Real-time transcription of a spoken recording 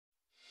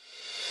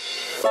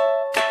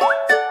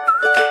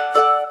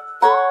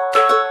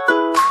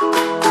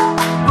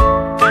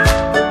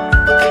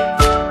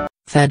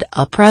Fed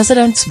up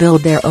residents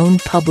build their own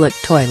public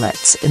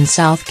toilets in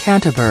South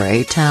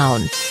Canterbury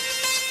town.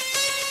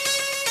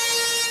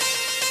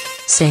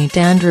 St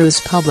Andrew's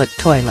public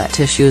toilet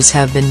issues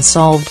have been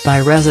solved by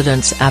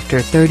residents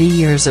after 30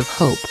 years of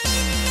hope.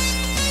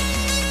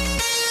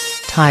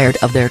 Tired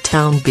of their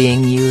town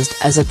being used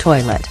as a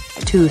toilet,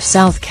 2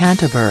 South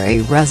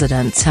Canterbury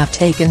residents have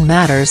taken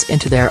matters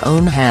into their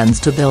own hands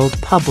to build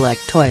public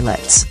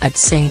toilets at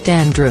St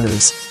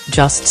Andrew's,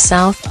 just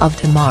south of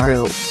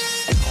Timaru.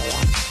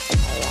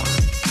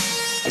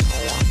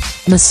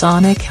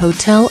 Masonic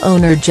Hotel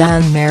owner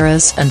Jan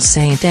Maris and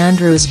St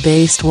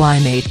Andrews-based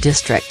Waimate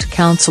District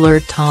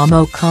Councillor Tom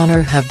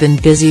O'Connor have been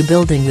busy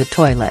building the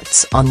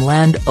toilets on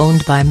land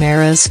owned by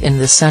Maris in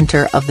the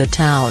centre of the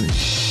town.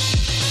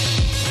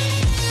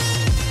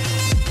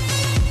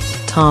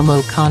 Tom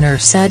O'Connor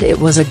said it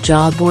was a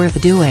job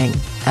worth doing,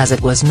 as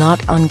it was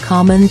not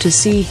uncommon to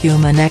see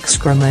human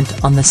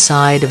excrement on the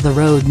side of the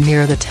road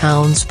near the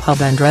town's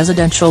pub and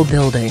residential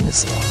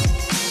buildings.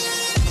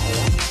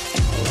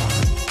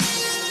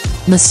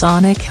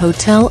 Masonic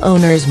Hotel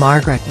owners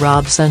Margaret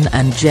Robson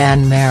and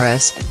Jan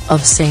Maris,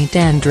 of St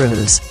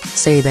Andrews,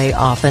 say they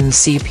often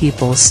see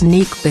people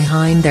sneak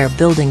behind their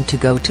building to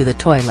go to the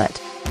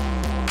toilet.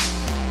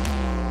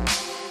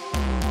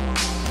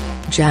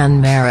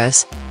 Jan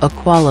Maris, a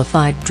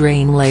qualified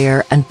drain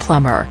layer and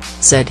plumber,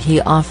 said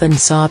he often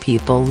saw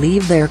people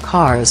leave their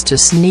cars to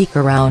sneak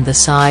around the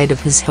side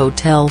of his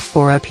hotel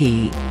for a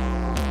pee.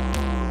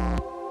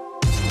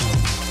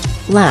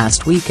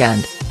 Last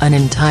weekend, an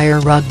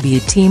entire rugby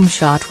team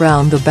shot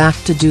round the back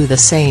to do the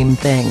same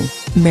thing,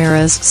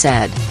 Maris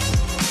said.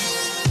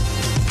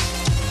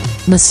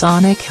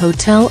 Masonic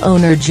Hotel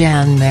owner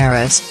Jan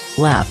Maris,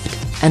 left,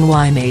 and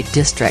Waimate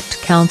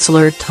District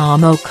Councillor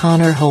Tom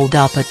O'Connor hold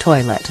up a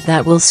toilet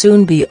that will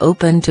soon be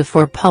open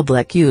for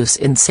public use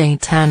in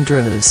St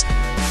Andrews.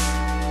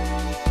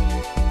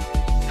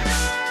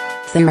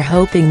 They're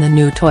hoping the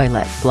new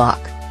toilet block,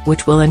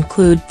 which will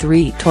include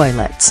 3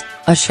 toilets,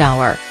 a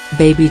shower,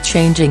 baby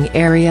changing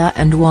area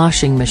and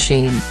washing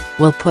machine,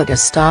 will put a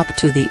stop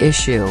to the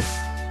issue.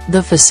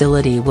 The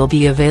facility will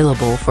be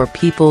available for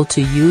people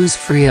to use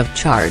free of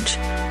charge.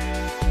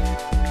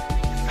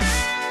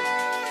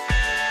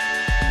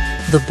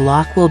 The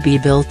block will be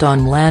built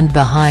on land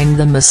behind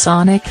the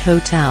Masonic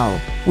Hotel,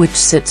 which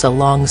sits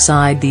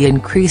alongside the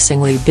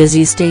increasingly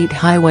busy State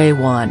Highway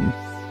 1.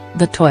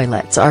 The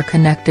toilets are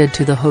connected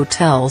to the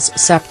hotel's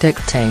septic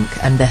tank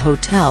and the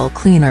hotel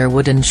cleaner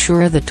would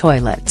ensure the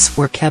toilets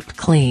were kept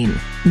clean,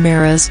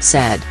 Maris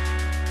said.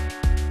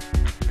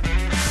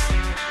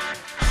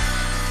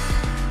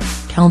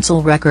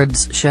 Council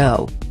records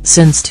show,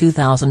 since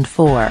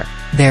 2004,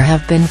 there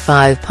have been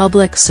 5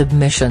 public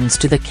submissions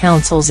to the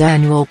council's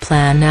annual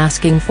plan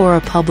asking for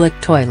a public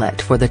toilet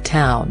for the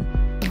town.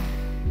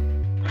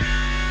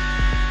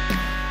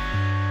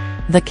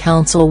 The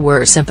council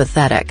were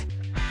sympathetic.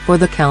 For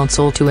the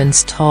council to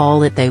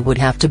install it they would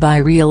have to buy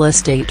real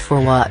estate for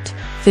what,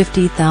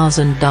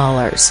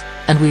 $50,000,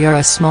 and we are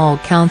a small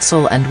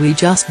council and we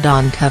just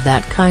don't have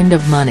that kind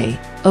of money,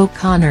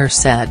 O'Connor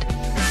said.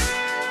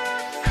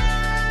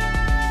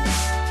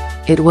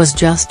 It was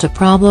just a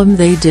problem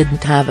they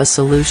didn't have a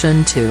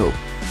solution to.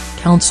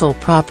 Council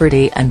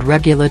Property and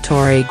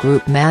Regulatory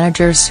Group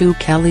Manager Sue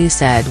Kelly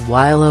said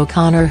while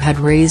O'Connor had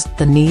raised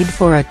the need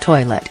for a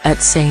toilet at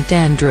St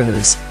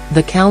Andrews,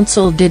 the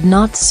council did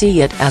not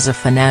see it as a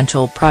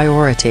financial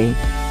priority.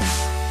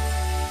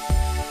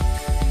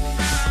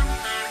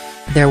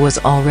 There was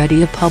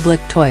already a public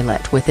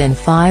toilet within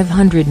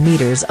 500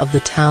 meters of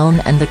the town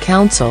and the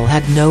council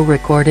had no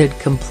recorded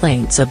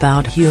complaints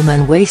about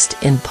human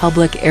waste in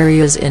public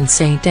areas in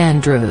St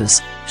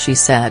Andrews, she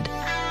said.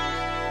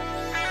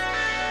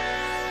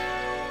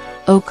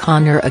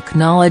 O'Connor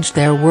acknowledged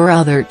there were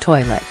other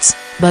toilets,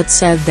 but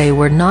said they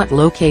were not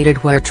located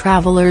where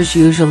travelers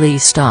usually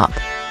stop.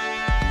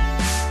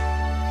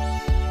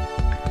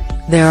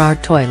 There are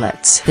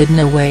toilets hidden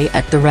away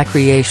at the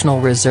recreational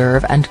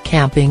reserve and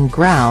camping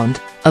ground,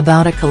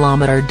 about a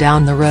kilometer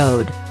down the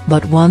road,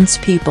 but once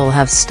people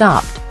have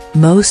stopped,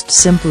 most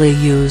simply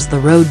use the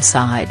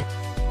roadside.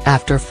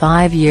 After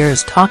 5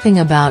 years talking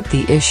about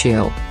the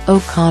issue,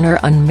 O'Connor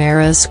and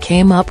Maris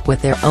came up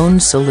with their own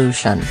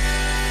solution.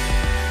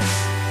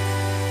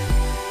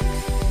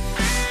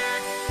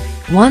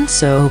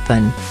 Once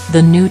open,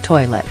 the new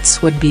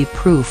toilets would be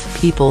proof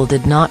people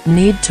did not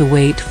need to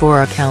wait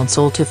for a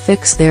council to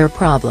fix their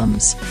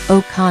problems,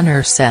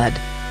 O'Connor said.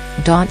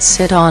 Don't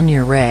sit on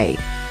your A.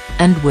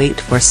 and wait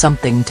for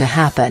something to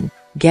happen,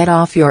 get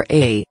off your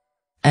A.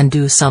 and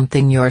do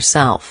something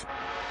yourself.